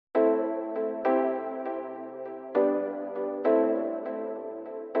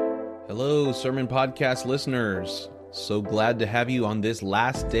Hello, Sermon Podcast listeners. So glad to have you on this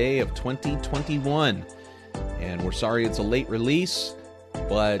last day of 2021. And we're sorry it's a late release,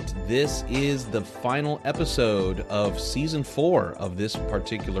 but this is the final episode of Season 4 of this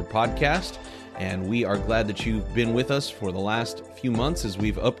particular podcast. And we are glad that you've been with us for the last few months as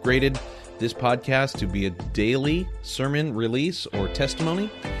we've upgraded this podcast to be a daily sermon release or testimony.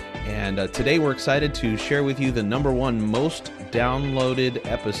 And today we're excited to share with you the number one most downloaded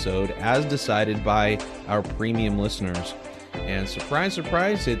episode as decided by our premium listeners. And surprise,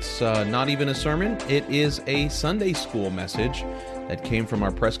 surprise, it's not even a sermon. It is a Sunday school message that came from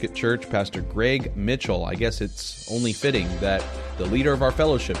our Prescott Church, Pastor Greg Mitchell. I guess it's only fitting that the leader of our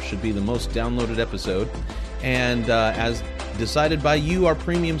fellowship should be the most downloaded episode. And as decided by you, our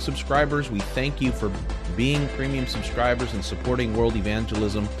premium subscribers, we thank you for being premium subscribers and supporting world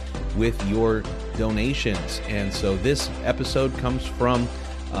evangelism with your donations. And so this episode comes from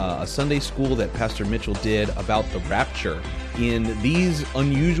a Sunday school that Pastor Mitchell did about the rapture. In these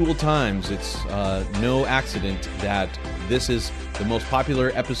unusual times, it's no accident that this is the most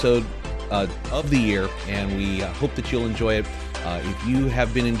popular episode of the year, and we hope that you'll enjoy it. If you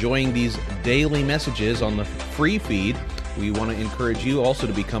have been enjoying these daily messages on the free feed, we want to encourage you also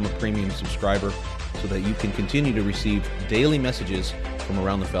to become a premium subscriber so that you can continue to receive daily messages from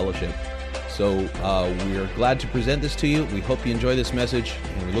around the fellowship. So we are glad to present this to you. We hope you enjoy this message,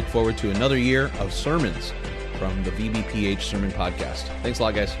 and we look forward to another year of sermons from the VBPH Sermon Podcast. Thanks a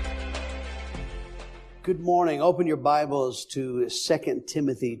lot, guys. Good morning. Open your Bibles to 2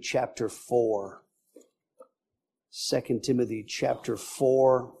 Timothy chapter 4. 2 Timothy chapter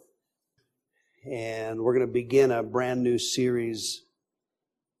 4. And we're going to begin a brand new series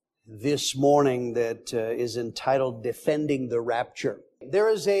this morning that is entitled Defending the Rapture. There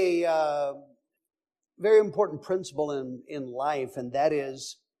is a very important principle in life, and that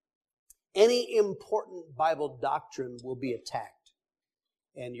is any important Bible doctrine will be attacked.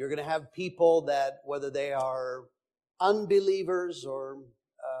 And you're going to have people that, whether they are unbelievers or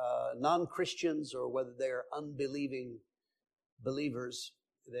non-Christians, or whether they are unbelieving believers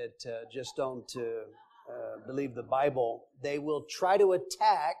that just don't believe the Bible, they will try to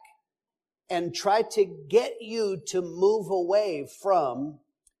attack and try to get you to move away from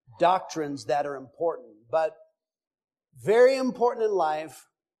doctrines that are important. But very important in life,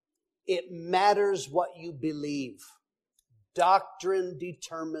 it matters what you believe. Doctrine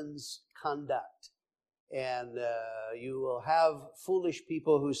determines conduct. And you will have foolish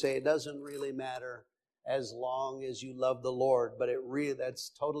people who say it doesn't really matter as long as you love the Lord. But that's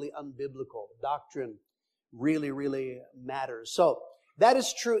totally unbiblical. Doctrine really, really matters. So that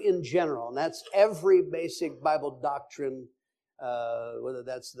is true in general. And that's every basic Bible doctrine, whether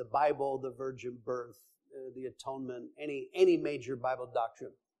that's the Bible, the virgin birth, the atonement, any major Bible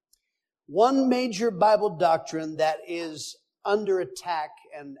doctrine. One major Bible doctrine that is under attack,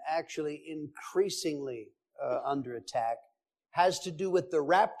 and actually increasingly under attack, has to do with the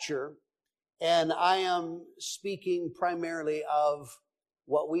rapture. And I am speaking primarily of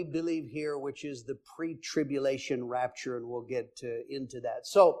what we believe here, which is the pre-tribulation rapture, and we'll get into that.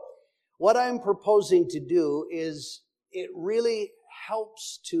 So what I'm proposing to do is it really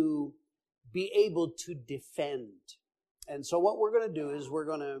helps to be able to defend. And so what we're going to do is we're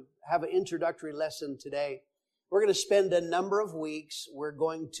going to have an introductory lesson today. We're going to spend a number of weeks. We're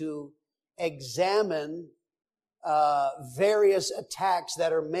going to examine various attacks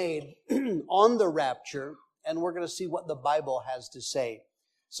that are made on the rapture, and we're going to see what the Bible has to say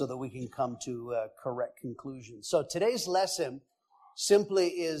so that we can come to correct conclusions. So today's lesson simply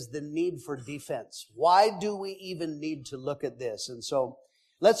is the need for defense. Why do we even need to look at this? And so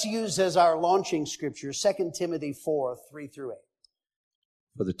let's use as our launching scripture 2 Timothy 4, 3 through 8.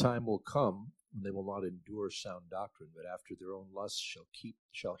 For the time will come when they will not endure sound doctrine, but after their own lusts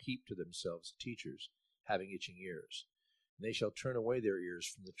shall heap to themselves teachers, having itching ears. And they shall turn away their ears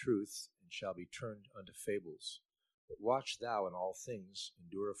from the truth, and shall be turned unto fables. But watch thou in all things,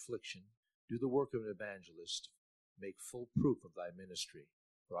 endure affliction, do the work of an evangelist, make full proof of thy ministry.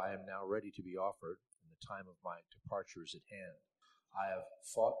 For I am now ready to be offered, and the time of my departure is at hand. I have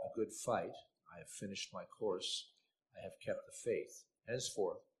fought a good fight, I have finished my course, I have kept the faith.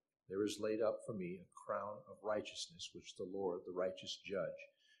 Henceforth there is laid up for me a crown of righteousness, which the Lord, the righteous judge,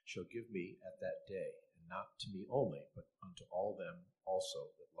 shall give me at that day, and not to me only, but unto all them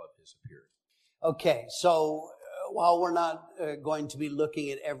also that love his appearing. Okay, so while we're not going to be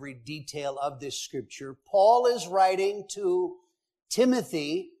looking at every detail of this scripture, Paul is writing to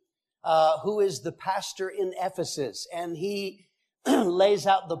Timothy, who is the pastor in Ephesus, and he lays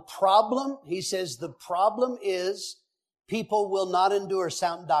out the problem. He says the problem is people will not endure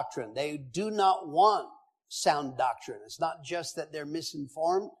sound doctrine. They do not want sound doctrine. It's not just that they're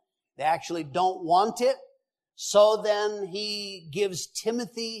misinformed. They actually don't want it. So then he gives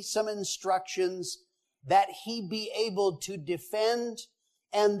Timothy some instructions that he be able to defend.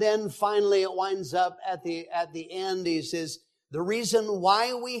 And then finally it winds up at the end. He says, the reason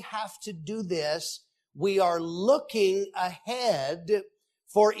why we have to do this, we are looking ahead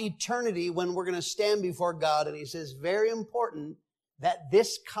for eternity when we're going to stand before God. And he says, very important that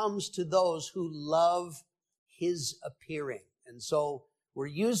this comes to those who love his appearing. And so we're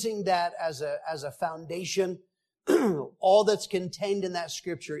using that as a foundation. All that's contained in that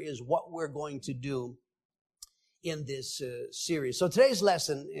scripture is what we're going to do in this series. So today's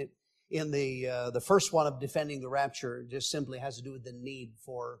lesson in the first one of defending the rapture just simply has to do with the need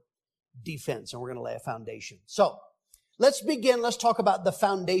for defense. And we're going to lay a foundation. So let's begin. Let's talk about the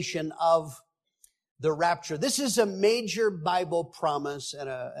foundation of the rapture. This is a major Bible promise and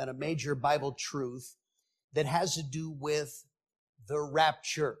a major Bible truth that has to do with the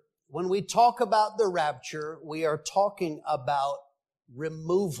rapture. When we talk about the rapture, we are talking about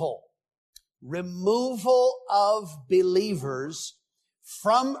removal. Removal of believers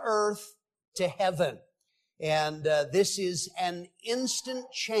from earth to heaven. And this is an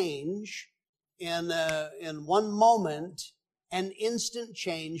instant change in one moment, an instant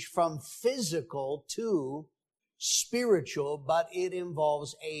change from physical to spiritual, but it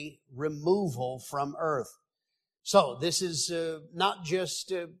involves a removal from earth. So this is not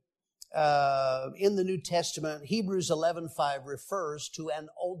just in the New Testament. Hebrews 11:5 refers to an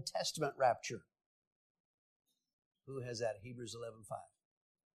Old Testament rapture. Who has that? Hebrews 11:5.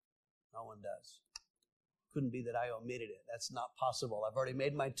 No one does. Couldn't be that I omitted it. That's not possible. I've already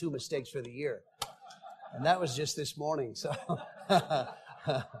made my 2 mistakes for the year. And that was just this morning. So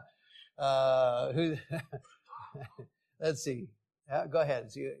let's see. Go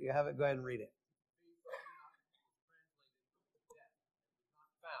ahead. So you have it. Go ahead and read it.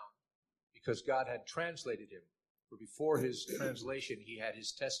 Because God had translated him. For before his translation, he had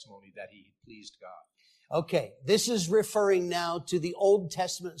his testimony that he pleased God. Okay, this is referring now to the Old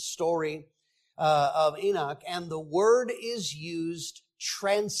Testament story of Enoch, and the word is used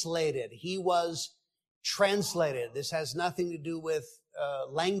translated. He was translated. This has nothing to do with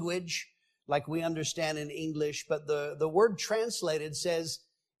language like we understand in English, but the word translated says,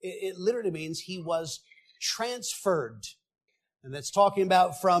 it literally means he was transferred. And that's talking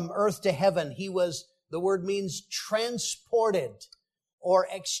about from earth to heaven. The word means transported or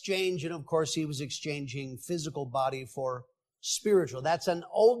exchange. And of course, he was exchanging physical body for spiritual. That's an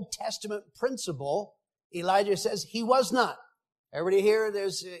Old Testament principle. Elijah says he was not. Everybody here,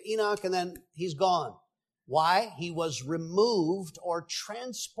 there's Enoch and then he's gone. Why? He was removed or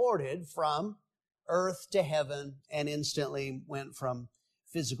transported from earth to heaven and instantly went from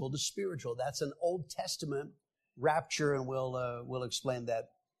physical to spiritual. That's an Old Testament rapture, and we'll explain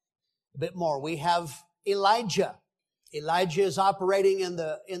that a bit more. We have Elijah. Elijah is operating in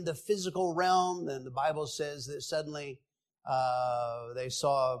the physical realm, and the Bible says that suddenly they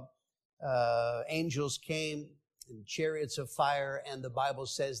saw angels came in chariots of fire, and the Bible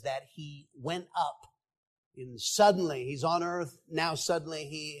says that he went up. And suddenly, he's on earth, now suddenly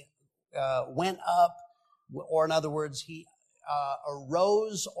he went up, or in other words, he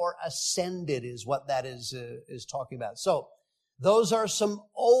arose or ascended is what that is talking about. So those are some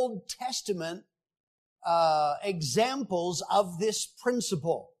Old Testament examples of this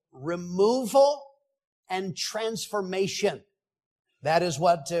principle: removal and transformation. That is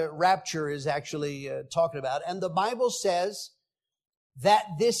what rapture is actually talking about. And the Bible says that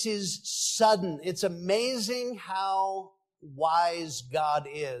this is sudden. It's amazing how wise God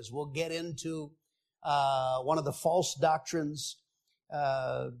is. We'll get into one of the false doctrines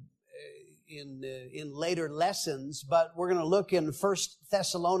in later lessons, but we're going to look in 1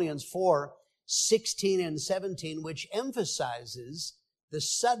 Thessalonians 4:16 and 17, which emphasizes the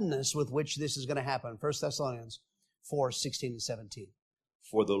suddenness with which this is going to happen. 1 Thessalonians 4:16 and 17.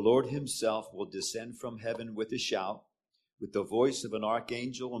 For the Lord himself will descend from heaven with a shout, with the voice of an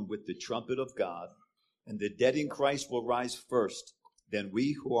archangel, and with the trumpet of God, and the dead in Christ will rise first. Then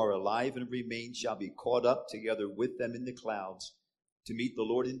we who are alive and remain shall be caught up together with them in the clouds to meet the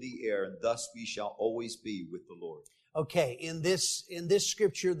Lord in the air, and thus we shall always be with the Lord. Okay, in this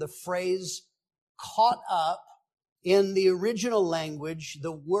scripture, the phrase caught up, in the original language,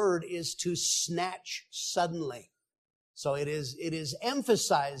 the word is to snatch suddenly. So it is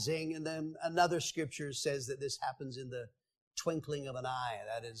emphasizing, and then another scripture says that this happens in the twinkling of an eye.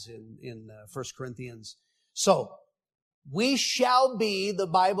 That is in 1 Corinthians. So we shall be, the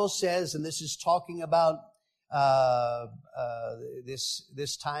Bible says, and this is talking about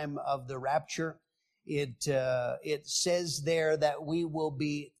this time of the rapture. It says there that we will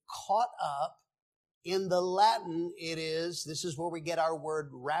be caught up. In the Latin, this is where we get our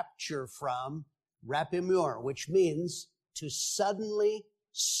word rapture from, rapimur, which means to suddenly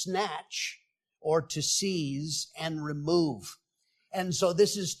snatch or to seize and remove. And so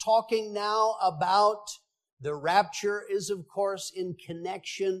this is talking now about the rapture is, of course, in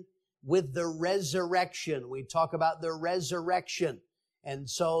connection with the resurrection. We talk about the resurrection. And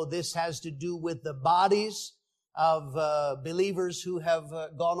so this has to do with the bodies of believers who have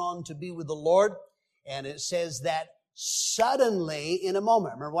gone on to be with the Lord. And it says that suddenly, in a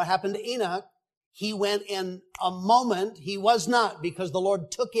moment. Remember what happened to Enoch? He went in a moment. He was not, because the Lord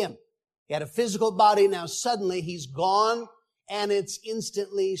took him. He had a physical body. Now suddenly he's gone, and it's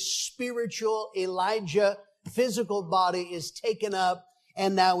instantly spiritual. Elijah, physical body, is taken up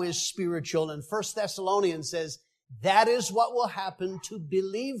and now is spiritual. And 1 Thessalonians says that is what will happen to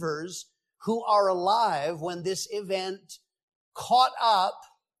believers who are alive when this event, caught up,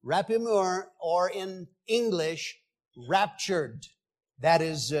 rapimur, or in English, raptured. That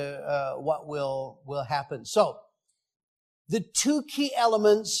is what will happen. So, the two key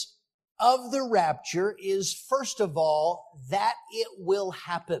elements of the rapture is, first of all, that it will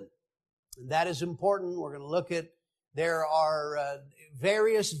happen. And that is important. We're going to look at, there are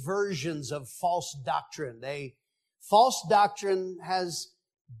various versions of false doctrine. False doctrine has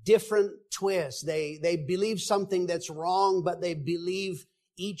different twists. They believe something that's wrong, but they believe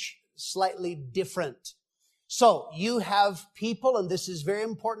each slightly different. So you have people, and this is very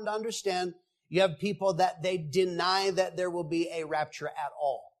important to understand, you have people that they deny that there will be a rapture at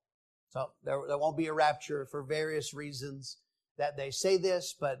all. So there won't be a rapture for various reasons that they say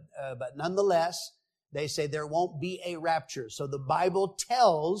this, but nonetheless, they say there won't be a rapture. So the Bible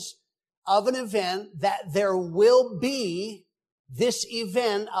tells of an event that there will be this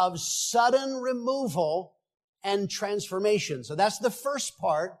event of sudden removal and transformation. So that's the first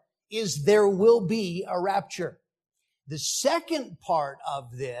part, is there will be a rapture. The second part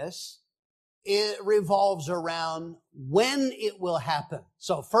of this, it revolves around when it will happen.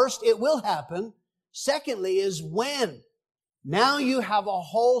 So first, it will happen. Secondly is when. Now you have a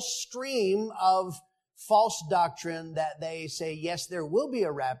whole stream of false doctrine that they say, yes, there will be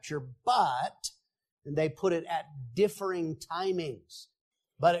a rapture, but, and they put it at differing timings.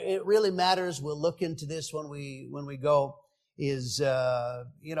 But it really matters. We'll look into this when we go, is,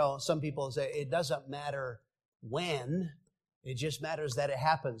 some people say it doesn't matter when, it just matters that it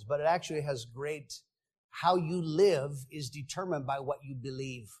happens. But it actually has how you live is determined by what you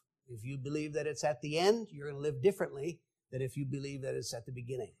believe. If you believe that it's at the end, you're going to live differently than if you believe that it's at the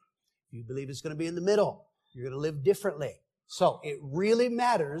beginning. If you believe it's going to be in the middle, you're going to live differently. So it really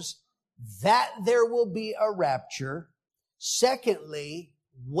matters that there will be a rapture. Secondly,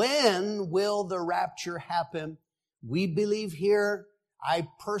 when will the rapture happen? We believe here, I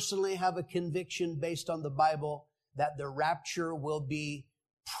personally have a conviction based on the Bible that the rapture will be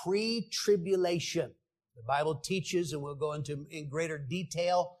pre-tribulation. The Bible teaches, and we'll go into in greater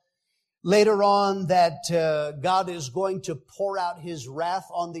detail later on, that God is going to pour out His wrath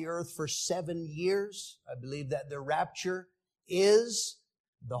on the earth for 7 years. I believe that the rapture is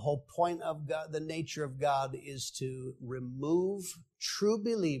the whole point of God. The nature of God is to remove true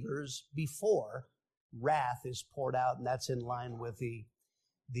believers before wrath is poured out, and that's in line with the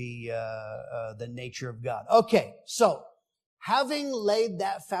nature of God. Okay, so having laid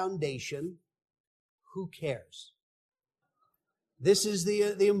that foundation, who cares? This is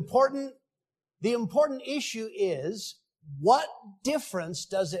the important issue is, what difference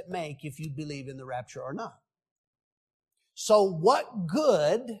does it make if you believe in the rapture or not? So what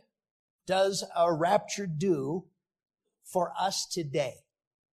good does a rapture do for us today?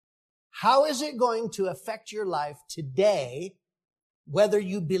 How is it going to affect your life today, whether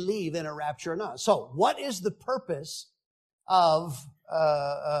you believe in a rapture or not? So what is the purpose of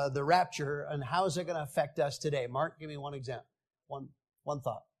the rapture, and how is it going to affect us today? Mark, give me one example. One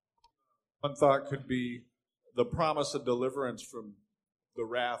thought. One thought could be the promise of deliverance from the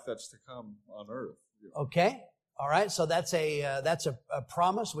wrath that's to come on earth. Okay. All right. So that's a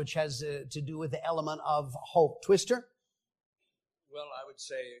promise which has to do with the element of hope. Twister? Well, I would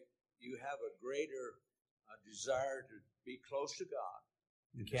say you have a greater desire to be close to God,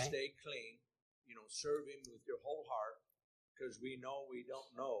 and to stay clean, serve Him with your whole heart, because we don't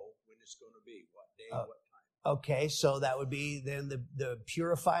know when it's going to be, what day, what time. Okay, so that would be then the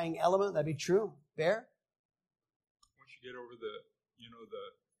purifying element. That'd be true. Bear? Once you get over the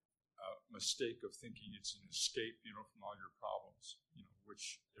mistake of thinking it's an escape, from all your problems,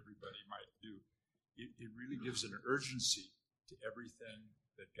 which everybody might do, it really gives an urgency to everything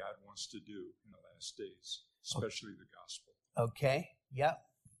that God wants to do in the last days, especially the gospel. Okay, yeah.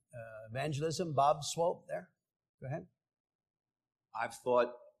 Evangelism, Bob Swope there. Go ahead. I've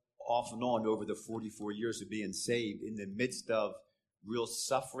thought off and on over the 44 years of being saved, in the midst of real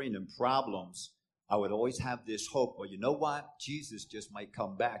suffering and problems, I would always have this hope, well, you know what? Jesus just might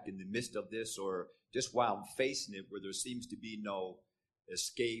come back in the midst of this, or just while I'm facing it, where there seems to be no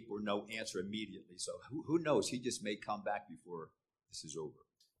escape or no answer immediately. So who knows? He just may come back before this is over.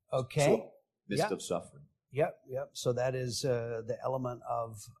 Okay. So, midst of suffering. Yep. So that is the element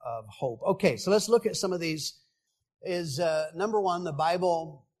of hope. Okay, so let's look at some of these. Number one, the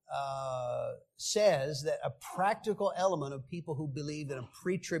Bible says that a practical element of people who believe in a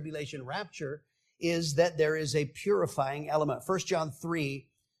pre-tribulation rapture is that there is a purifying element. 1 John 3,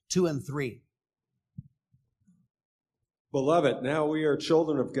 2 and 3. Beloved, now we are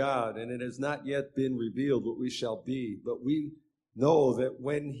children of God, and it has not yet been revealed what we shall be. But we know that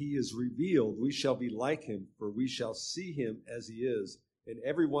when he is revealed, we shall be like him, for we shall see him as he is. And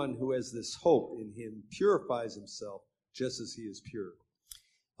everyone who has this hope in him purifies himself just as he is pure.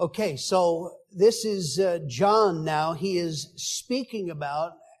 Okay, so this is John now. He is speaking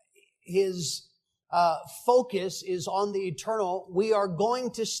about his focus is on the eternal. We are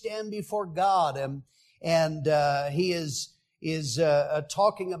going to stand before God, and he is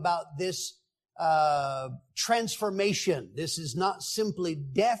talking about this transformation. This is not simply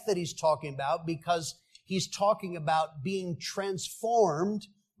death that he's talking about, because he's talking about being transformed,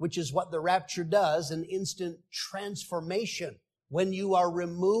 which is what the rapture does, an instant transformation. When you are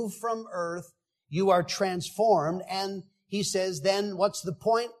removed from earth, you are transformed. And he says, then what's the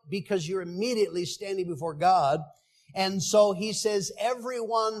point? Because you're immediately standing before God. And so he says,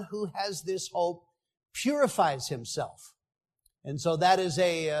 everyone who has this hope purifies himself. And so that is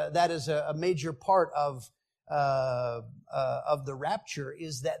a major part of the rapture,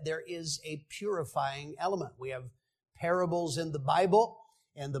 is that there is a purifying element. We have parables in the Bible,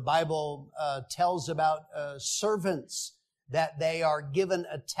 and the Bible tells about servants that they are given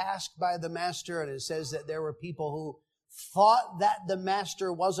a task by the master, and it says that there were people who thought that the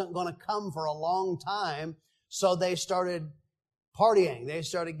master wasn't going to come for a long time, so they started partying, they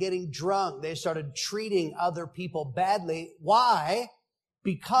started getting drunk, they started treating other people badly. Why?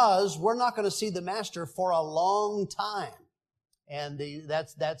 Because we're not going to see the master for a long time. And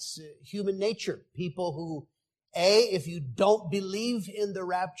that's human nature. People who, A, if you don't believe in the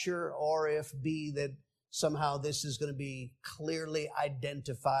rapture, or if B, that somehow this is going to be clearly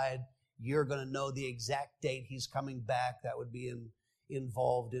identified, you're going to know the exact date he's coming back. That would be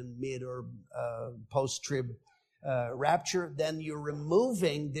involved in mid or post-trib rapture. Then you're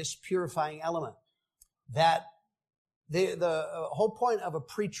removing this purifying element. That the whole point of a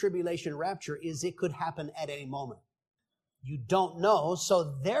pre-tribulation rapture is it could happen at any moment. You don't know,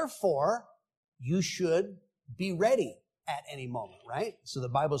 so therefore you should be ready at any moment, right? So the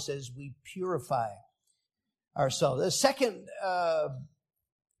Bible says we purify ourselves. The second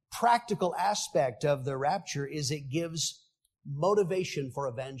practical aspect of the rapture is it gives motivation for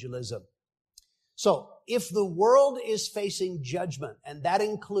evangelism. So if the world is facing judgment, and that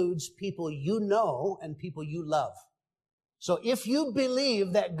includes people you know and people you love. So if you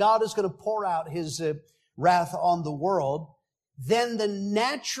believe that God is going to pour out his wrath on the world, then the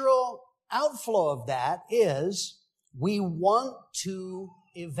natural outflow of that is we want to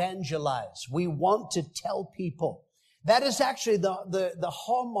evangelize. We want to tell people. That is actually the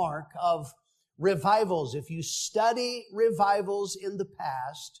hallmark of revivals. If you study revivals in the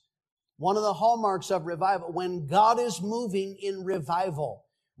past, one of the hallmarks of revival, when God is moving in revival,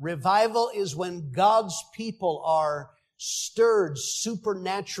 revival is when God's people are stirred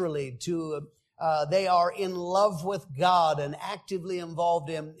supernaturally to, they are in love with God and actively involved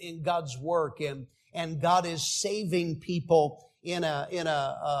in God's work, and God is saving people in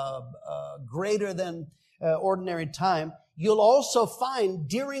a greater than ordinary time. You'll also find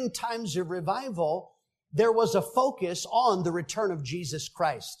during times of revival, there was a focus on the return of Jesus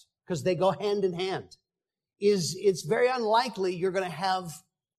Christ, because they go hand in hand. It's very unlikely you're going to have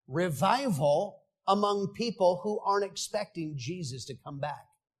revival among people who aren't expecting Jesus to come back.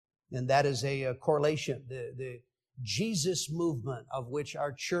 And that is a correlation. The Jesus movement, of which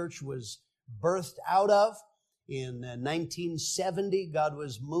our church was birthed out of in 1970, God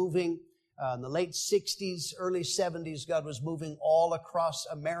was moving. In the late 60s, early 70s, God was moving all across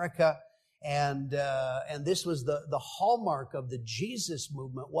America. And this was the hallmark of the Jesus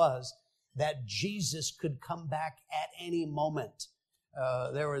movement, was that Jesus could come back at any moment.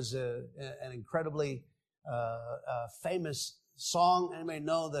 There was an incredibly famous song. Anybody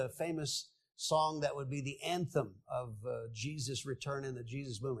know the famous song that would be the anthem of Jesus' return and the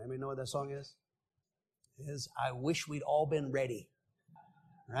Jesus movement. Anybody know what that song is? It is I Wish We'd All Been Ready.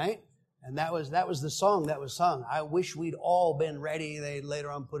 Right? And that was the song that was sung. I wish we'd all been ready. They later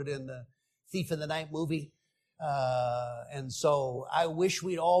on put it in the Thief in the Night movie. And so I wish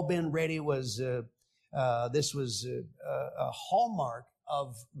we'd all been ready this was a hallmark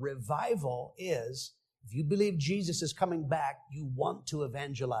of revival is if you believe Jesus is coming back, you want to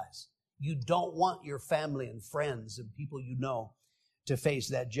evangelize. You don't want your family and friends and people you know to face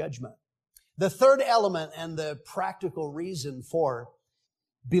that judgment. The third element and the practical reason for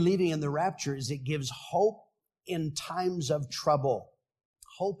believing in the rapture is it gives hope in times of trouble.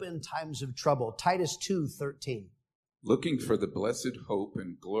 Hope in times of trouble. Titus 2:13. Looking for the blessed hope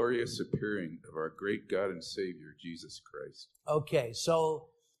and glorious appearing of our great God and Savior, Jesus Christ. Okay, so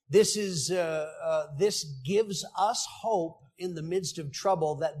this gives us hope in the midst of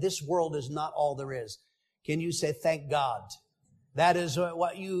trouble that this world is not all there is. Can you say, thank God? That is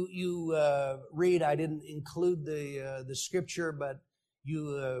what you read. I didn't include the scripture, but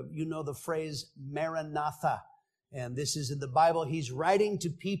you know the phrase Maranatha. And this is in the Bible. He's writing to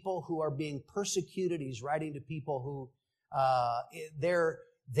people who are being persecuted. He's writing to people who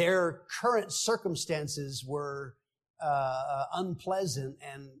their current circumstances were unpleasant.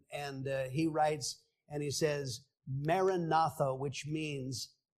 And he writes and he says, Maranatha, which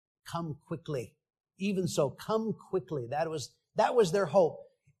means come quickly. Even so, come quickly. That was their hope.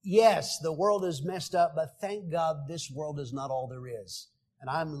 Yes, the world is messed up, but thank God this world is not all there is. And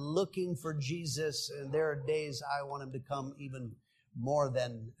I'm looking for Jesus, and there are days I want him to come even more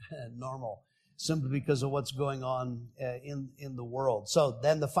than normal, simply because of what's going on in the world. So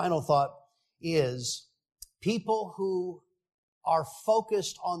then the final thought is people who are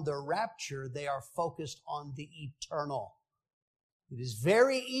focused on the rapture, they are focused on the eternal. It is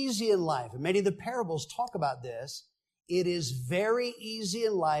very easy in life, and many of the parables talk about this. It is very easy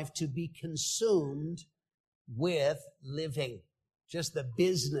in life to be consumed with living. Just the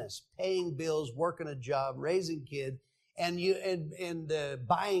business, paying bills, working a job, raising kids, and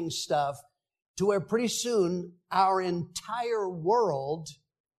buying stuff, to where pretty soon our entire world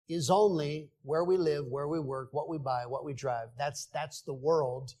is only where we live, where we work, what we buy, what we drive. That's the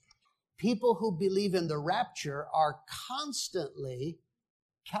world. People who believe in the rapture are constantly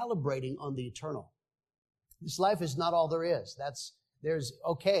calibrating on the eternal. This life is not all there is.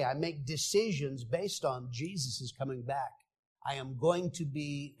 I make decisions based on Jesus is coming back. I am going to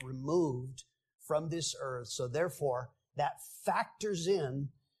be removed from this earth. So therefore, that factors in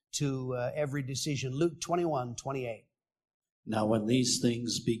to every decision. Luke 21:28. Now when these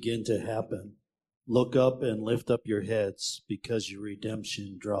things begin to happen, look up and lift up your heads, because your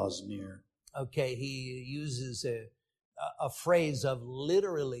redemption draws near. Okay, he uses a phrase of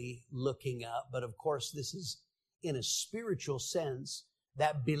literally looking up, but of course this is in a spiritual sense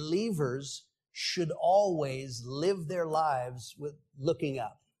that believers should always live their lives with looking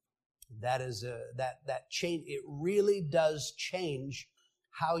up. That is that change. It really does change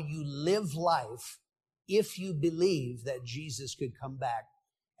how you live life if you believe that Jesus could come back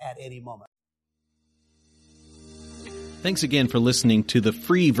at any moment. Thanks again for listening to the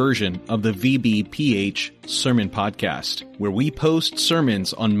free version of the VBPH Sermon Podcast, where we post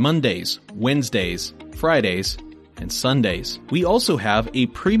sermons on Mondays, Wednesdays, Fridays, and Sundays. We also have a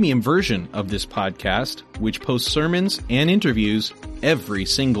premium version of this podcast, which posts sermons and interviews every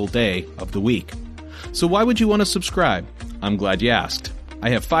single day of the week. So why would you want to subscribe? I'm glad you asked.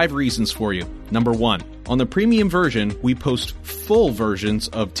 I have 5 reasons for you. Number 1, on the premium version, we post full versions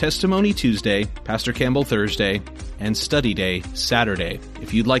of Testimony Tuesday, Pastor Campbell Thursday, and Study Day Saturday.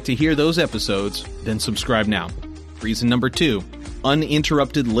 If you'd like to hear those episodes, then subscribe now. Reason number 2,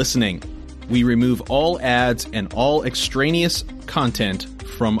 uninterrupted listening. We remove all ads and all extraneous content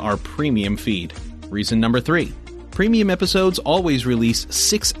from our premium feed. Reason number 3, premium episodes always release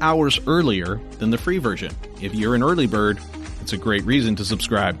 6 hours earlier than the free version. If you're an early bird, it's a great reason to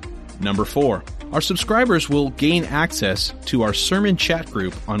subscribe. Number 4, our subscribers will gain access to our sermon chat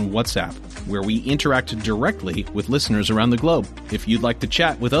group on WhatsApp, where we interact directly with listeners around the globe. If you'd like to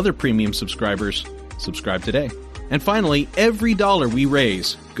chat with other premium subscribers, subscribe today. And finally, every dollar we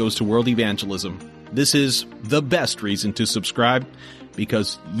raise goes to world evangelism. This is the best reason to subscribe,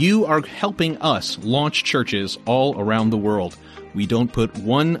 because you are helping us launch churches all around the world. We don't put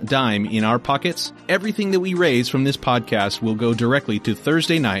one dime in our pockets. Everything that we raise from this podcast will go directly to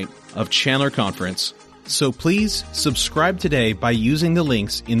Thursday night of Chandler Conference. So please subscribe today by using the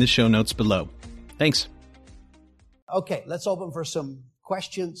links in the show notes below. Thanks. Okay, let's open for some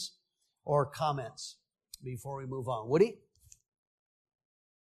questions or comments before we move on. Woody?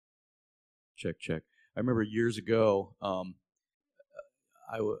 check. I remember years ago,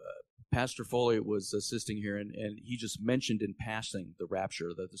 Pastor Foley was assisting here, and he just mentioned in passing the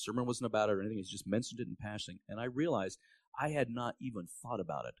rapture. That the sermon wasn't about it or anything. He just mentioned it in passing. And I realized I had not even thought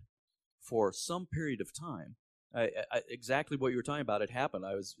about it for some period of time. Exactly what you were talking about, it happened.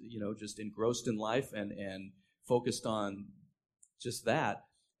 I was, just engrossed in life and focused on just that.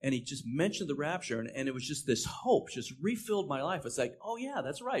 And he just mentioned the rapture, and it was just this hope just refilled my life. It's like, oh yeah,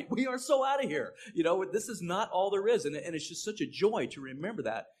 that's right. We are so out of here. This is not all there is. And it's just such a joy to remember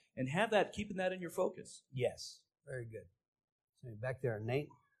that and have that, keeping that in your focus. Yes, very good. So back there, Nate.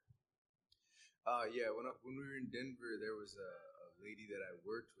 Yeah, when we were in Denver, there was a lady that I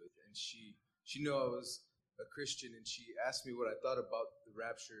worked with, and she knew I was a Christian, and she asked me what I thought about the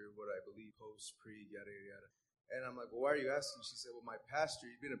rapture, what I believe, post, pre, yada, yada. And I'm like, well, why are you asking? She said, well, my pastor,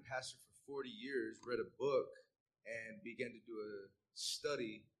 he's been a pastor for 40 years, read a book, and began to do a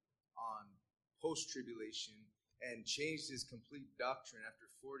study on post-tribulation and changed his complete doctrine after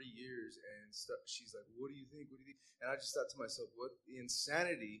 40 years. And she's like, what do you think? And I just thought to myself, what the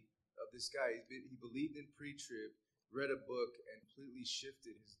insanity of this guy. He believed in pre-trib, read a book, and completely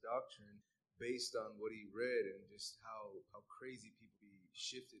shifted his doctrine based on what he read, and just how crazy people be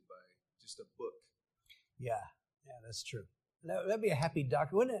shifted by just a book. Yeah, that's true. That'd be a happy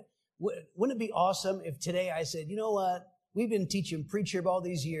doctor, wouldn't it? Wouldn't it be awesome if today I said, you know what? We've been teaching pre-trib all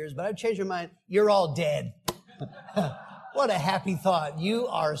these years, but I've changed my mind. You're all dead. What a happy thought. You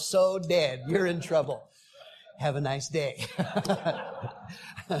are so dead. You're in trouble. Have a nice day.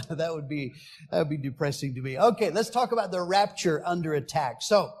 That would be depressing to me. Okay, let's talk about the rapture under attack.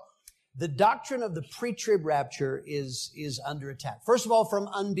 So, the doctrine of the pre-trib rapture is under attack. First of all, from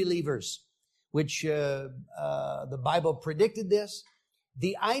unbelievers, which the Bible predicted this.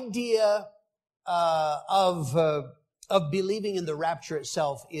 The idea of believing in the rapture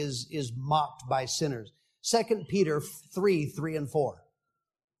itself is mocked by sinners. 2 Peter 3 and 4.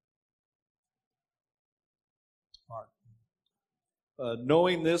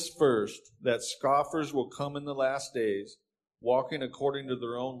 Knowing this first, that scoffers will come in the last days, walking according to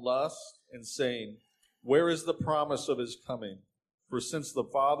their own lusts, and saying, where is the promise of his coming? For since the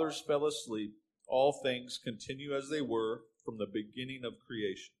fathers fell asleep, all things continue as they were from the beginning of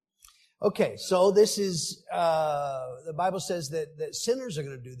creation. Okay, so this is, the Bible says that sinners are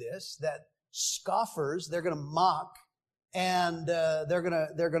going to do this, that scoffers, they're going to mock, and they're going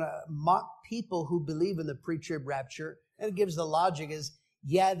to mock people who believe in the pre-trib rapture. And it gives the logic is,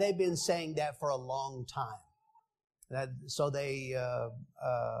 yeah, they've been saying that for a long time. So they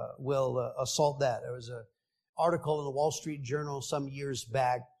will assault that. There was an article in the Wall Street Journal some years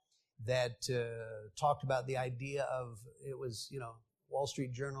back that talked about the idea of, it was, Wall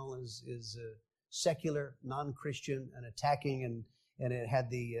Street Journal is secular, non-Christian, and attacking, and it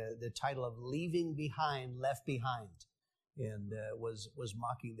had the title of "Leaving Behind, Left Behind," and was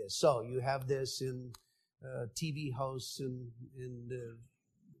mocking this. So you have this in TV hosts and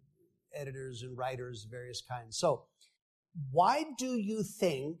editors and writers, various kinds. So why do you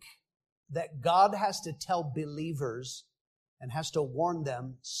think that God has to tell believers and has to warn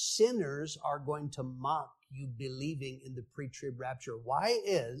them, sinners are going to mock you believing in the pre-trib rapture? Why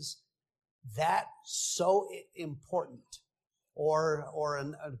is that so important? Or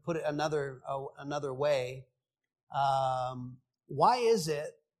put it another way, why is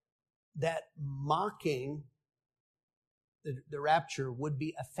it that mocking the rapture would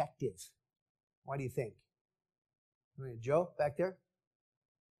be effective? Why do you think? Joe, back there?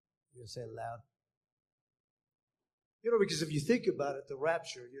 You're going to say it loud. Because if you think about it, the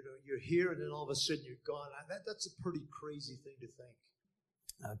rapture, you're here and then all of a sudden you're gone. That's a pretty crazy thing to think.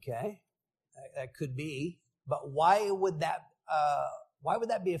 Okay, that could be. But why would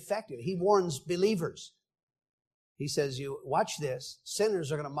that be effective? He warns believers. He says, "You watch this.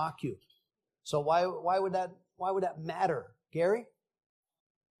 Sinners are going to mock you." So why would that matter, Gary?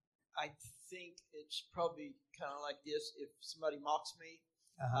 I think it's probably kind of like this. If somebody mocks me,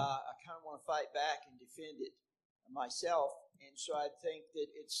 I kind of want to fight back and defend it myself. And so I think that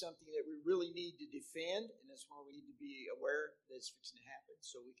it's something that we really need to defend, and that's why we need to be aware that it's fixing to happen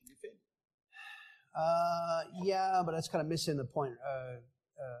so we can defend it. Yeah, but that's kind of missing the point.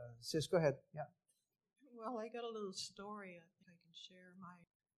 Sis, go ahead. Yeah. Well, I got a little story I think I can share.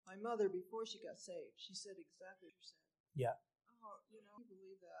 My mother, before she got saved, she said exactly what you said. Yeah. Oh, you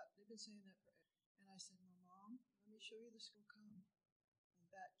believe that? They've been saying that forever. And I said, "Well, Mom, let me show you this will come." And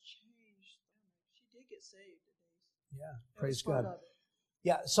that changed. She did get saved at days. Yeah, praise God.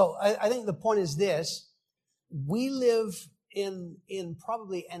 Yeah, so I think the point is this. We live in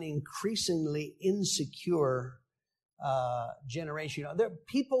probably an increasingly insecure generation.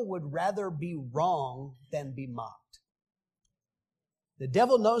 People would rather be wrong than be mocked. The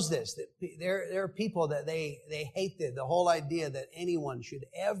devil knows this, that there are people that they hate the whole idea that anyone should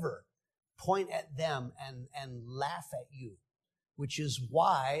ever point at them and laugh at you, which is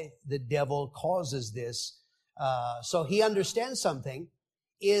why the devil causes this. So he understands something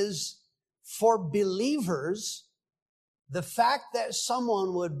is for believers, the fact that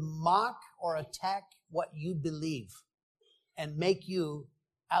someone would mock or attack what you believe and make you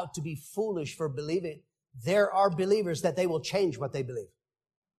out to be foolish for believing, there are believers that they will change what they believe.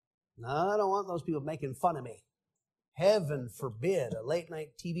 No, I don't want those people making fun of me. Heaven forbid a late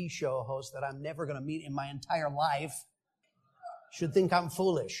night TV show host that I'm never going to meet in my entire life should think I'm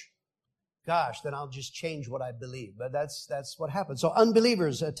foolish. Gosh, then I'll just change what I believe. But that's what happens. So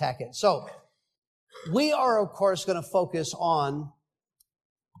unbelievers attack it. So we are, of course, going to focus on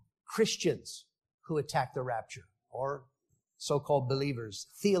Christians who attack the rapture, or so-called believers,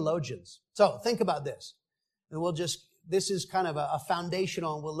 theologians. So think about this. And this is kind of a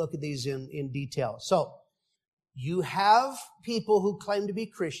foundational, and we'll look at these in detail. So you have people who claim to be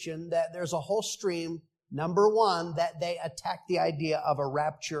Christian, that there's a whole stream. Number one, that they attack the idea of a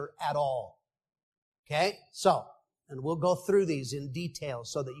rapture at all. Okay? So, and we'll go through these in detail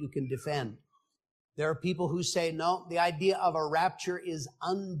so that you can defend. There are people who say, no, the idea of a rapture is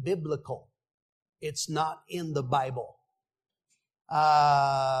unbiblical. It's not in the Bible.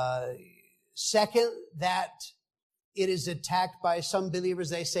 Second, that it is attacked by some believers.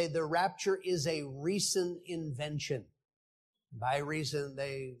 They say the rapture is a recent invention. By recent,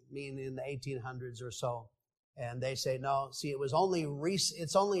 they mean in the 1800s or so. And they say, no, see, it's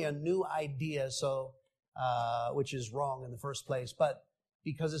only a new idea, so which is wrong in the first place. But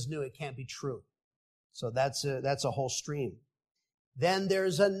because it's new, it can't be true. So that's a whole stream. Then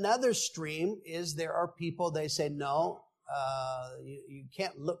there's another stream, there are people, they say, no, you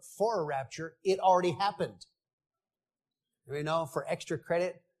can't look for a rapture. It already happened. You know, for extra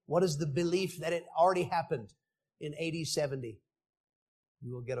credit, what is the belief that it already happened in AD 70?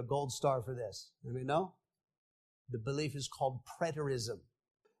 You will get a gold star for this. You know? The belief is called preterism.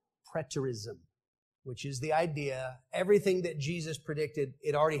 Preterism, which is the idea, everything that Jesus predicted,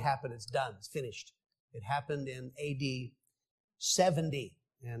 it already happened. It's done. It's finished. It happened in AD 70.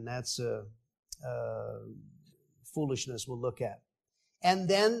 And that's foolishness we'll look at. And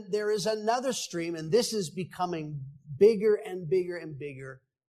then there is another stream, and this is becoming bigger and bigger and bigger,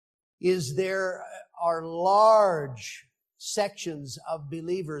 is there are large sections of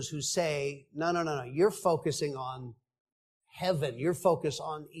believers who say, no, you're focusing on heaven. You're focused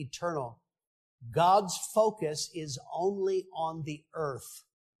on eternal. God's focus is only on the earth.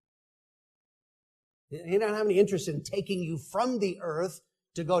 He doesn't have any interest in taking you from the earth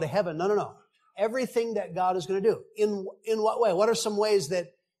to go to heaven. No. Everything that God is going to do. In what way? What are some ways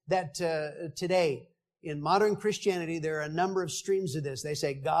that today in modern Christianity there are a number of streams of this? They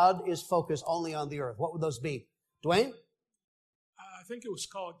say God is focused only on the earth. What would those be? Dwayne? I think it was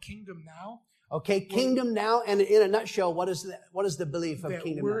called Kingdom Now. Okay, Kingdom Now, and in a nutshell, what is the belief of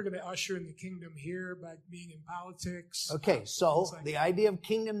Kingdom Now? We're going to usher in the kingdom here by being in politics. Okay, so the idea of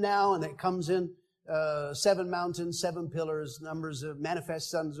Kingdom Now, and that comes in 7 mountains, 7 pillars, numbers of manifest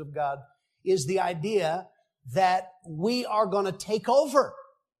sons of God, is the idea that we are going to take over.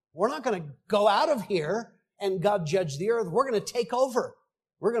 We're not going to go out of here and God judge the earth. We're going to take over.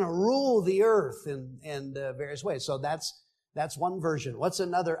 We're going to rule the earth in various ways. So that's one version. What's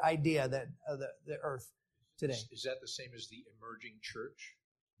another idea that the earth today? Is that the same as the emerging church?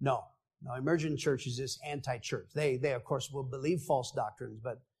 No, emerging church is just anti-church. They of course will believe false doctrines,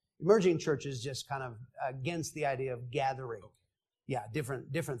 but emerging church is just kind of against the idea of gathering. Okay. Yeah,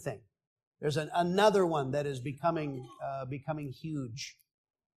 different thing. There's another one that is becoming huge.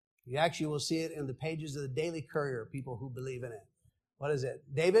 You actually will see it in the pages of the Daily Courier, people who believe in it. What is it?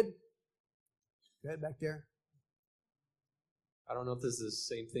 David? Go ahead back there. I don't know if this is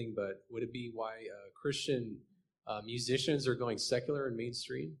the same thing, but would it be why Christian musicians are going secular and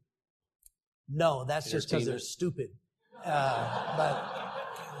mainstream? No, that's just because they're stupid. But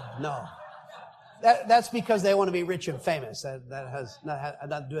no. That's because they want to be rich and famous. That has nothing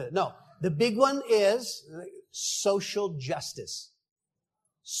to do with it. No. The big one is social justice.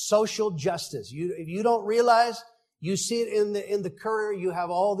 Social justice. If you don't realize, you see it in the Courier, you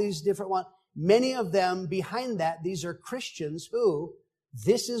have all these different ones. Many of them behind that, these are Christians who,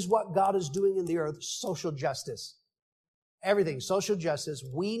 this is what God is doing in the earth, social justice. Everything, social justice.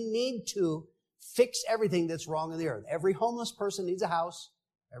 We need to fix everything that's wrong in the earth. Every homeless person needs a house.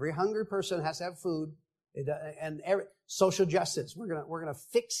 Every hungry person has to have food. Social justice. We're gonna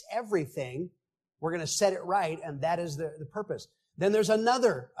fix everything We're going to set it right, and that is the purpose. Then there's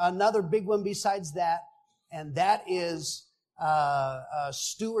another big one besides that, and that is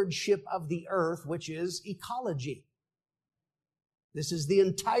stewardship of the earth, which is ecology. This is the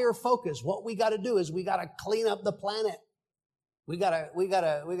entire focus. What we got to do is we got to clean up the planet. We got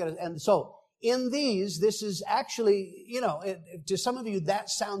to, and so in these, this is actually, to some of you that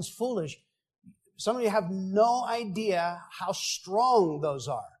sounds foolish. Some of you have no idea how strong those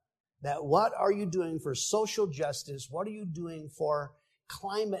are. That what are you doing for social justice? What are you doing for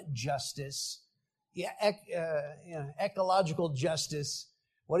climate justice? Ecological justice.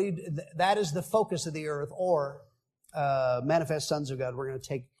 That is the focus of the earth, or manifest sons of God we're going to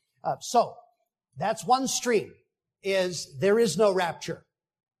take up. So that's one stream, is there is no rapture.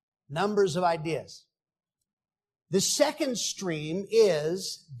 Numbers of ideas. The second stream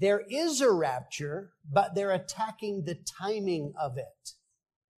is there is a rapture, but they're attacking the timing of it.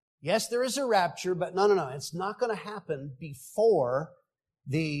 Yes, there is a rapture, but no. It's not going to happen before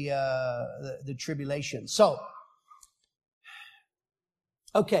the tribulation. So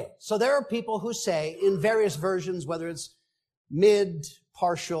there are people who say in various versions, whether it's mid,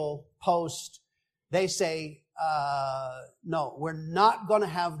 partial, post, they say, no, we're not going to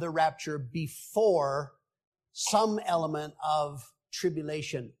have the rapture before some element of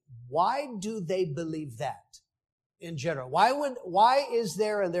tribulation. Why do they believe that in general? Why is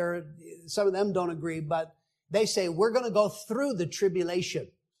there, and some of them don't agree, but they say we're going to go through the tribulation.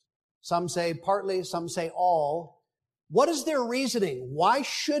 Some say partly, some say all. What is their reasoning? Why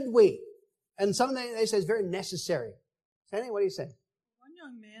should we? And some they say it's very necessary. Sandy, what do you say? One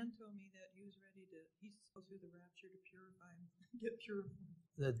young man told me that he was ready to go through the rapture to purify and get purified.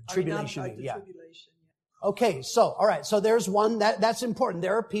 The tribulation, tribulation. Okay, all right. So there's one that's important.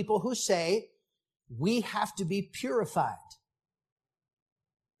 There are people who say we have to be purified.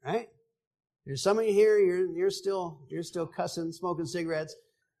 Right? There's some of you here, you're still cussing, smoking cigarettes.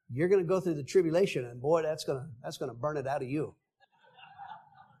 You're going to go through the tribulation, and boy, that's going to burn it out of you.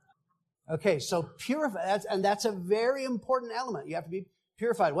 Okay, so purify, that's a very important element. You have to be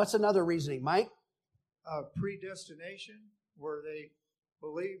purified. What's another reasoning, Mike? Predestination, where they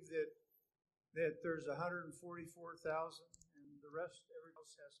believe that there's 144,000, and the rest, everybody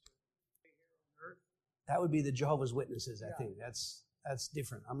else has to stay here on earth. That would be the Jehovah's Witnesses, I think. That's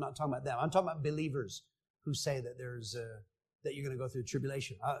different. I'm not talking about them. I'm talking about believers who say that that you're going to go through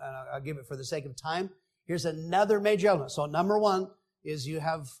tribulation. I'll give it for the sake of time. Here's another major element. So number one is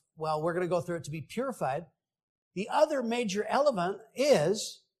we're going to go through it to be purified. The other major element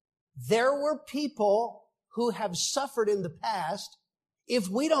is there were people who have suffered in the past. If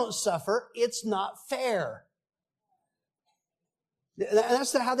we don't suffer, it's not fair.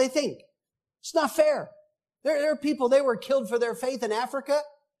 That's how they think. It's not fair. There are people, they were killed for their faith in Africa,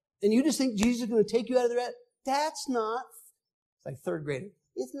 and you just think Jesus is going to take you out of the red. That's not, it's like third grader.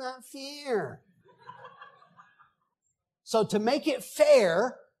 It's not fair. So to make it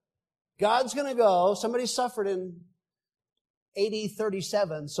fair, God's going to go, somebody suffered in AD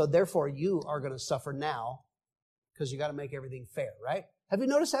 37, so therefore you are going to suffer now, because you got to make everything fair, right? Have you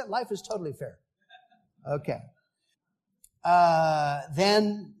noticed that? Life is totally fair. Okay.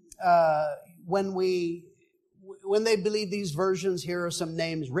 When they believe these versions, here are some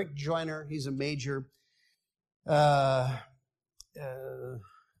names. Rick Joyner, he's a major, how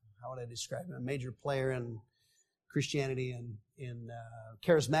would I describe him? A major player in Christianity and in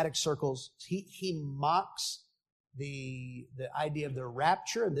charismatic circles. He mocks the idea of the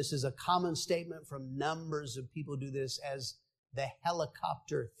rapture, and this is a common statement from numbers of people who do this, as the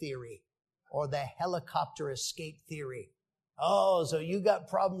helicopter theory or the helicopter escape theory. Oh, so you got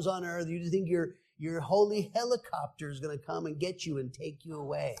problems on earth. You just think your holy helicopter is going to come and get you and take you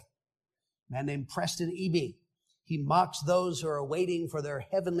away. A man named Preston Eby. He mocks those who are waiting for their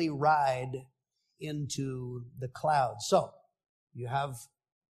heavenly ride into the clouds. So you have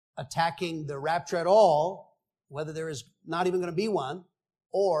attacking the rapture at all, whether there is not even going to be one,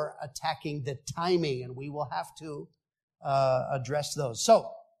 or attacking the timing, and we will have to address those. So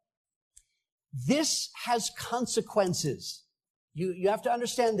this has consequences. You have to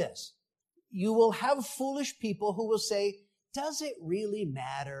understand this. You will have foolish people who will say, does it really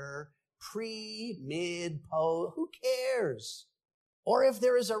matter? Pre, mid, post, who cares? Or if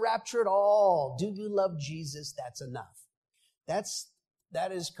there is a rapture at all, do you love Jesus? That's enough. That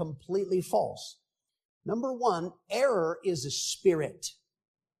is completely false. Number one, error is a spirit.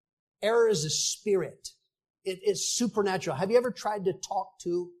 Error is a spirit. It's supernatural. Have you ever tried to talk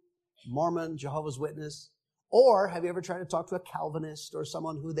to Mormon, Jehovah's Witness? Or have you ever tried to talk to a Calvinist or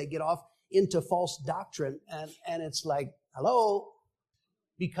someone who they get off into false doctrine and it's like, hello?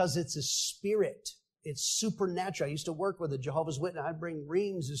 because it's a spirit. It's supernatural. I used to work with a Jehovah's Witness. I'd bring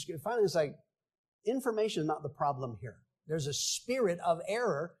reams of scripture. Finally, it's like, information is not the problem here. There's a spirit of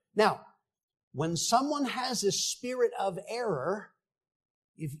error. Now, when someone has a spirit of error,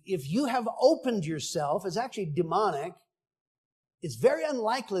 if you have opened yourself, it's actually demonic, it's very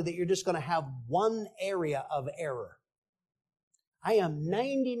unlikely that you're just going to have one area of error. I am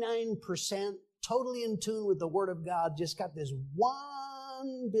 99% totally in tune with the Word of God, just got this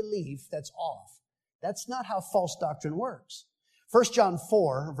one belief that's off. That's not how false doctrine works. 1 John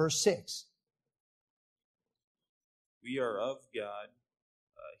 4, verse 6. We are of God.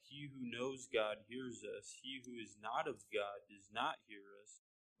 He who knows God hears us. He who is not of God does not hear us.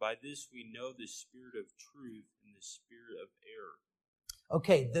 By this we know the spirit of truth and the spirit of error.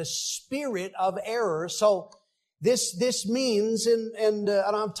 Okay, the spirit of error. So this means, and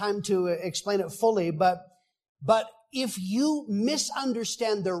I don't have time to explain it fully, but if you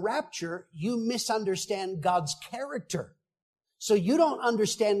misunderstand the rapture, you misunderstand God's character. So you don't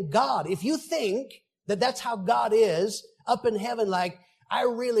understand God. If you think that that's how God is up in heaven, like, I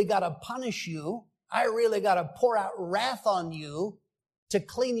really got to punish you, I really got to pour out wrath on you to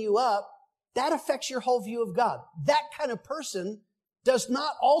clean you up, that affects your whole view of God. That kind of person does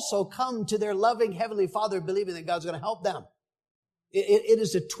not also come to their loving Heavenly Father believing that God's going to help them. It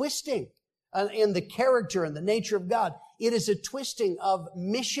is a twisting in the character and the nature of God. It is a twisting of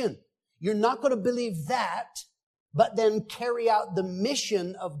mission. You're not going to believe that, but then carry out the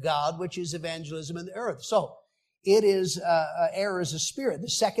mission of God, which is evangelism in the earth. So it is error as a spirit. The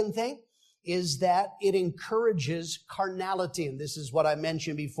second thing is that it encourages carnality, and this is what I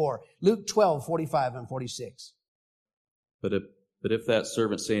mentioned before. Luke 12, 45 and 46. But if that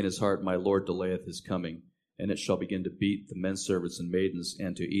servant say in his heart, My Lord delayeth his coming, and it shall begin to beat the men servants and maidens,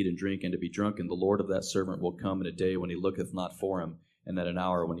 and to eat and drink, and to be drunken, the Lord of that servant will come in a day when he looketh not for him, and at an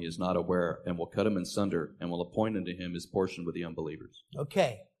hour when he is not aware, and will cut him in sunder, and will appoint unto him his portion with the unbelievers.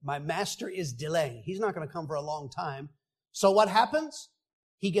 Okay, my master is delaying. He's not going to come for a long time. So what happens?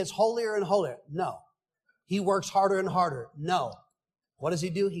 He gets holier and holier. No. He works harder and harder. No. What does he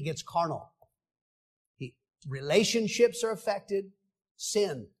do? He gets carnal. Relationships are affected.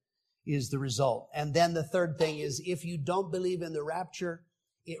 Sin is the result. And then the third thing is, if you don't believe in the rapture,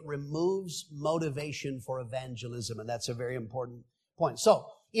 it removes motivation for evangelism. And that's a very important point. So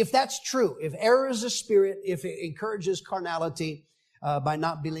if that's true, if error is a spirit, if it encourages carnality by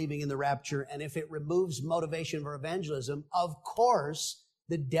not believing in the rapture, and if it removes motivation for evangelism, of course,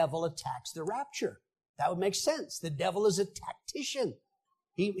 the devil attacks the rapture. That would make sense. The devil is a tactician.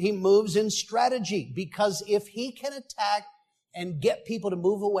 He moves in strategy, because if he can attack and get people to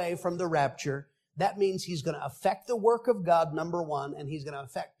move away from the rapture, that means he's going to affect the work of God, number one, and he's going to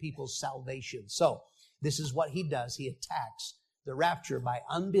affect people's salvation. So this is what he does. He attacks the rapture by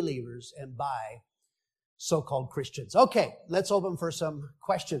unbelievers and by so-called Christians. Okay, let's open for some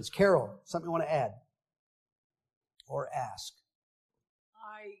questions. Carol, something you want to add or ask?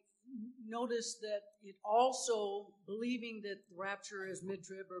 I noticed that it also, believing that the rapture is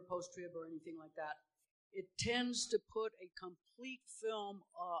mid-trib or post-trib or anything like that, it tends to put a complete film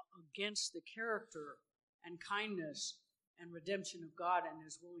against the character and kindness and redemption of God and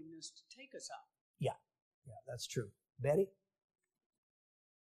His willingness to take us out. Yeah, that's true. Betty?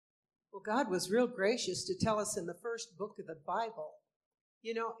 Well, God was real gracious to tell us in the first book of the Bible,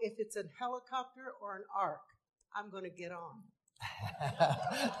 you know, if it's a helicopter or an ark, I'm going to get on.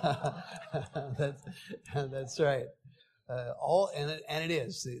 That's right. And it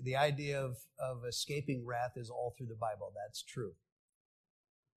is. The idea of escaping wrath is all through the Bible. That's true.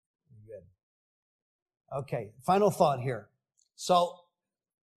 Good. Okay, final thought here. So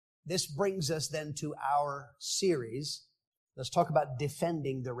this brings us then to our series. Let's talk about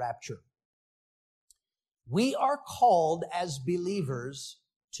defending the rapture. We are called as believers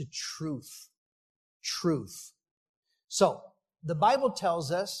to truth. Truth. So the Bible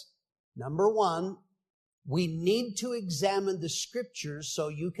tells us, number one, we need to examine the scriptures so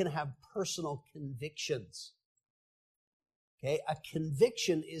you can have personal convictions. Okay, a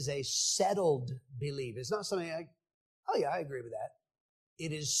conviction is a settled belief. It's not something like, oh yeah, I agree with that.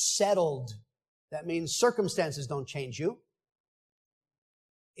 It is settled. That means circumstances don't change you.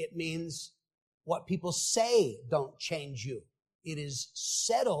 It means what people say don't change you. It is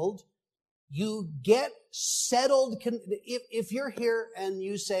settled. You get settled. If you're here and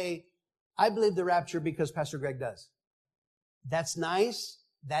you say, I believe the rapture because Pastor Greg does. That's nice.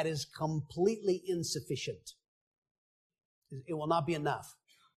 That is completely insufficient. It will not be enough.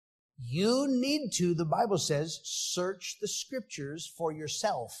 You need to, the Bible says, search the scriptures for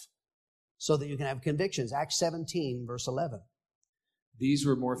yourself so that you can have convictions. Acts 17, verse 11. These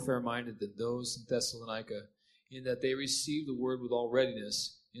were more fair-minded than those in Thessalonica, in that they received the word with all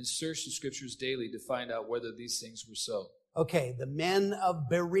readiness and searched the Scriptures daily to find out whether these things were so. Okay, the men of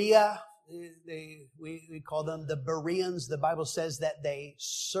Berea, we call them the Bereans. The Bible says that they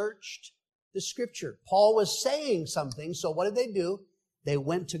searched the Scripture. Paul was saying something, so what did they do? They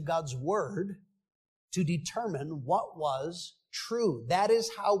went to God's Word to determine what was true. That is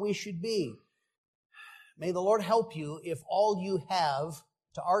how we should be. May the Lord help you if all you have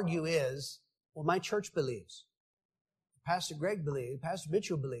to argue is, well, my church believes, Pastor Greg believes, Pastor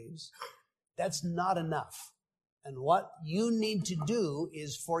Mitchell believes. That's not enough. And what you need to do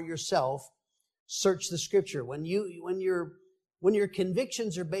is for yourself, search the Scripture. When your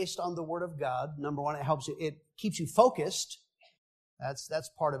convictions are based on the Word of God, number one, it helps you. It keeps you focused.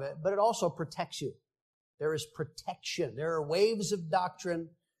 That's part of it. But it also protects you. There is protection. There are waves of doctrine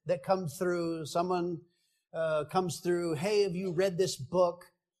that come through. Someone comes through, hey, have you read this book?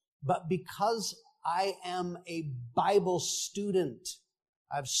 But because I am a Bible student,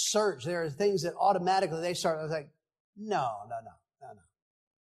 I've searched. There are things that automatically they start. I was like, no.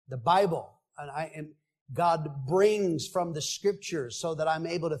 The Bible, and God brings from the Scriptures so that I'm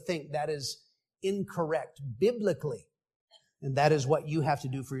able to think that is incorrect biblically. And that is what you have to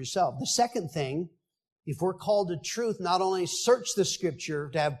do for yourself. The second thing, if we're called to truth, not only search the Scripture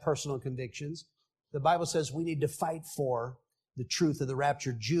to have personal convictions, the Bible says we need to fight for the truth of the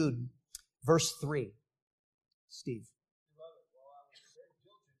rapture. Jude, verse 3. Steve.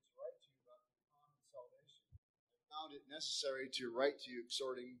 Found it necessary to write to you,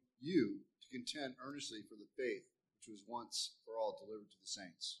 exhorting you to contend earnestly for the faith which was once for all delivered to the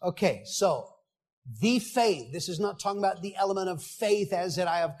saints. Okay, so the faith. This is not talking about the element of faith as that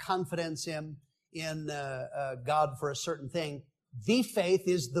I have confidence in God for a certain thing. The faith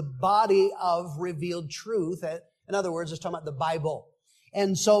is the body of revealed truth. In other words, it's talking about the Bible.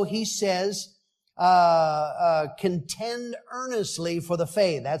 And so he says, contend earnestly for the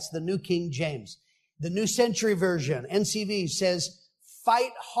faith. That's the New King James. The New Century Version, NCV, says,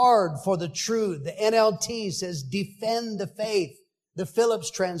 fight hard for the truth. The NLT says, defend the faith. The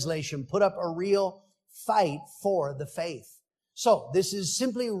Phillips translation, put up a real fight for the faith. So this is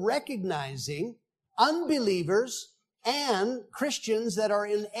simply recognizing unbelievers and Christians that are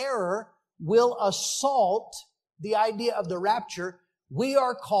in error will assault the idea of the rapture. We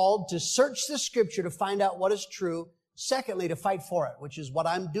are called to search the Scripture to find out what is true. Secondly, to fight for it, which is what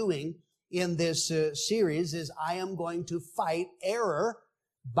I'm doing in this series, is I am going to fight error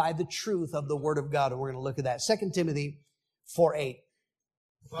by the truth of the Word of God. And we're going to look at that. 2 Timothy 4:8.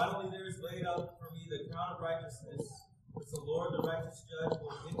 Finally, there is laid out for me the crown of righteousness, which the Lord, the righteous judge,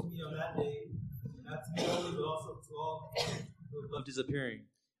 will give to me on that day, and not to me only, but also to all who have loved disappearing.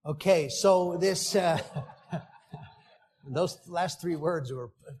 Okay, so this, those last three words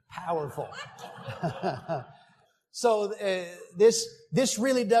were powerful. So this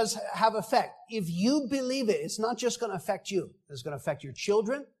really does have effect. If you believe it, it's not just going to affect you. It's going to affect your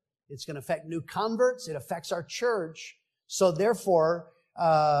children. It's going to affect new converts. It affects our church. So therefore,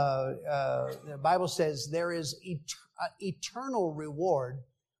 the Bible says there is eternal reward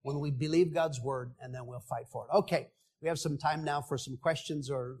when we believe God's Word, and then we'll fight for it. Okay, we have some time now for some questions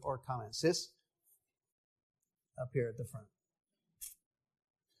or comments. Sis? Up here at the front.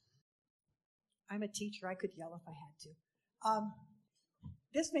 I'm a teacher. I could yell if I had to.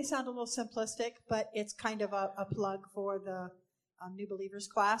 This may sound a little simplistic, but it's kind of a plug for the New Believers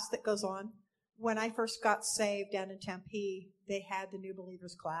class that goes on. When I first got saved down in Tempe, they had the New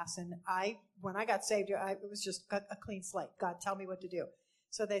Believers class, and when I got saved, it was just a clean slate. God, tell me what to do.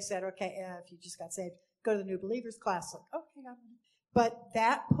 So they said, okay, if you just got saved, go to the New Believers class. Like, okay, but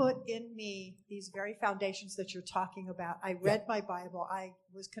that put in me these very foundations that you're talking about. I read my Bible. I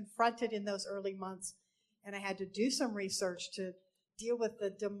was confronted in those early months, and I had to do some research to deal with the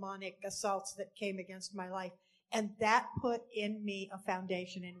demonic assaults that came against my life. And that put in me a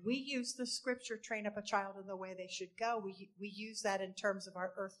foundation. And we use the Scripture, train up a child in the way they should go. We use that in terms of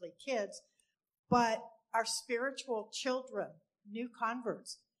our earthly kids. But our spiritual children, new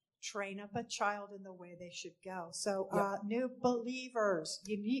converts, train up a child in the way they should go. So new believers,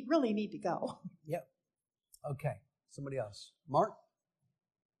 you really need to go. Yep. Okay. Somebody else. Mark?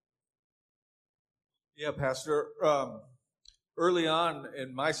 Yeah, Pastor. Early on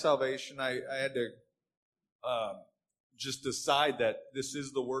in my salvation, I had to just decide that this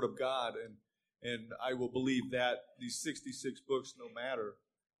is the Word of God, and I will believe that these 66 books no matter.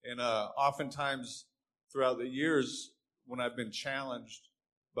 And oftentimes throughout the years when I've been challenged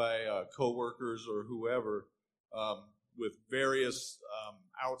by coworkers or whoever with various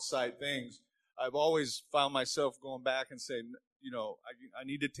outside things, I've always found myself going back and saying, I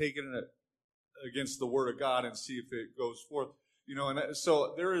need to take it against the Word of God and see if it goes forth. And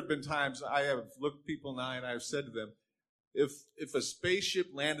so there have been times I have looked people in the eye and I have said to them, if a spaceship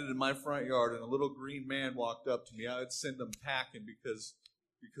landed in my front yard and a little green man walked up to me, I would send them packing because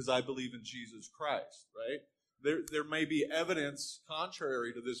I believe in Jesus Christ, right? There may be evidence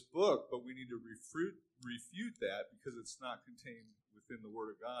contrary to this book, but we need to refute that because it's not contained within the Word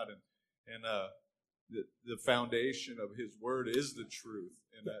of God. And the foundation of His Word is the truth.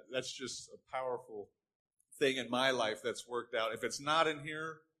 And that's just a powerful thing in my life that's worked out. If it's not in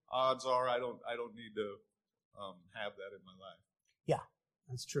here, odds are I don't need to have that in my life. Yeah,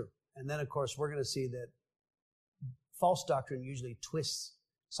 that's true. And then, of course, we're going to see that false doctrine usually twists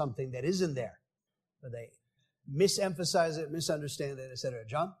something that isn't there. But they misemphasize it, misunderstand it, etc.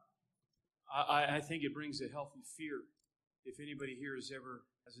 John? I think it brings a healthy fear. If anybody here has ever,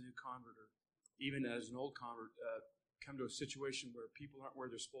 as a new convert or even as an old convert, come to a situation where people aren't where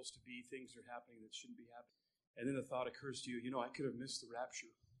they're supposed to be, things are happening that shouldn't be happening, and then the thought occurs to you, I could have missed the rapture.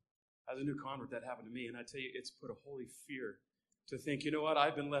 As a new convert, that happened to me, and I tell you, it's put a holy fear to think,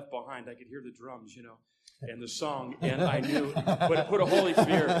 I've been left behind. I could hear the drums, and the song, and I knew, but it put a holy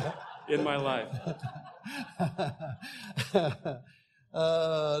fear in my life.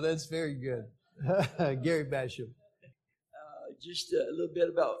 That's very good. Gary Basham. Just a little bit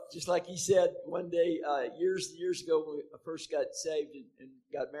about, just like he said, one day, years ago, when I first got saved and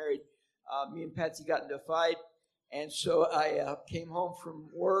got married, me and Patsy got into a fight. And so I came home from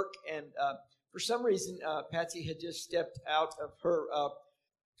work, and for some reason, Patsy had just stepped out of her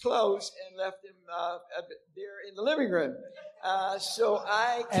clothes and left him there in the living room. So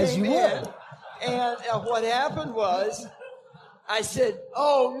I came in, and what happened was, I said,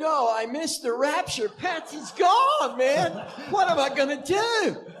 "Oh no, I missed the rapture. Patsy's gone, man. What am I going to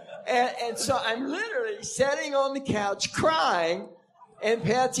do?" And so I'm literally sitting on the couch crying, and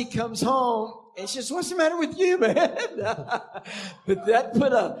Patsy comes home and she says, "What's the matter with you, man?" But that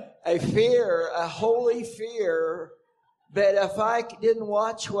put a fear, a holy fear, that if I didn't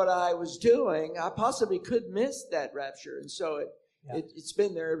watch what I was doing, I possibly could miss that rapture. And so it's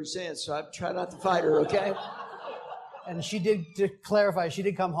been there ever since. So I try not to fight her, okay? And she did, to clarify, she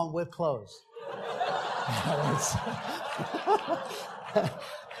did come home with clothes.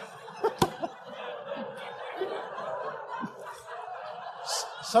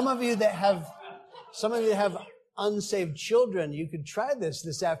 Some of you that have unsaved children, you could try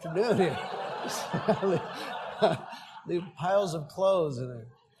this afternoon. Leave piles of clothes and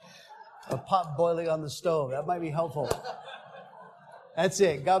a pot boiling on the stove. That might be helpful. That's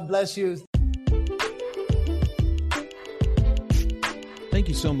it. God bless you. Thank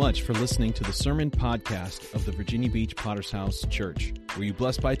you so much for listening to the sermon podcast of the Virginia Beach Potter's House Church. Were you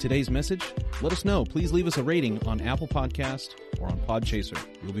blessed by today's message? Let us know. Please leave us a rating on Apple Podcast or on Podchaser.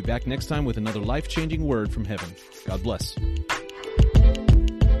 We'll be back next time with another life-changing word from heaven. God bless.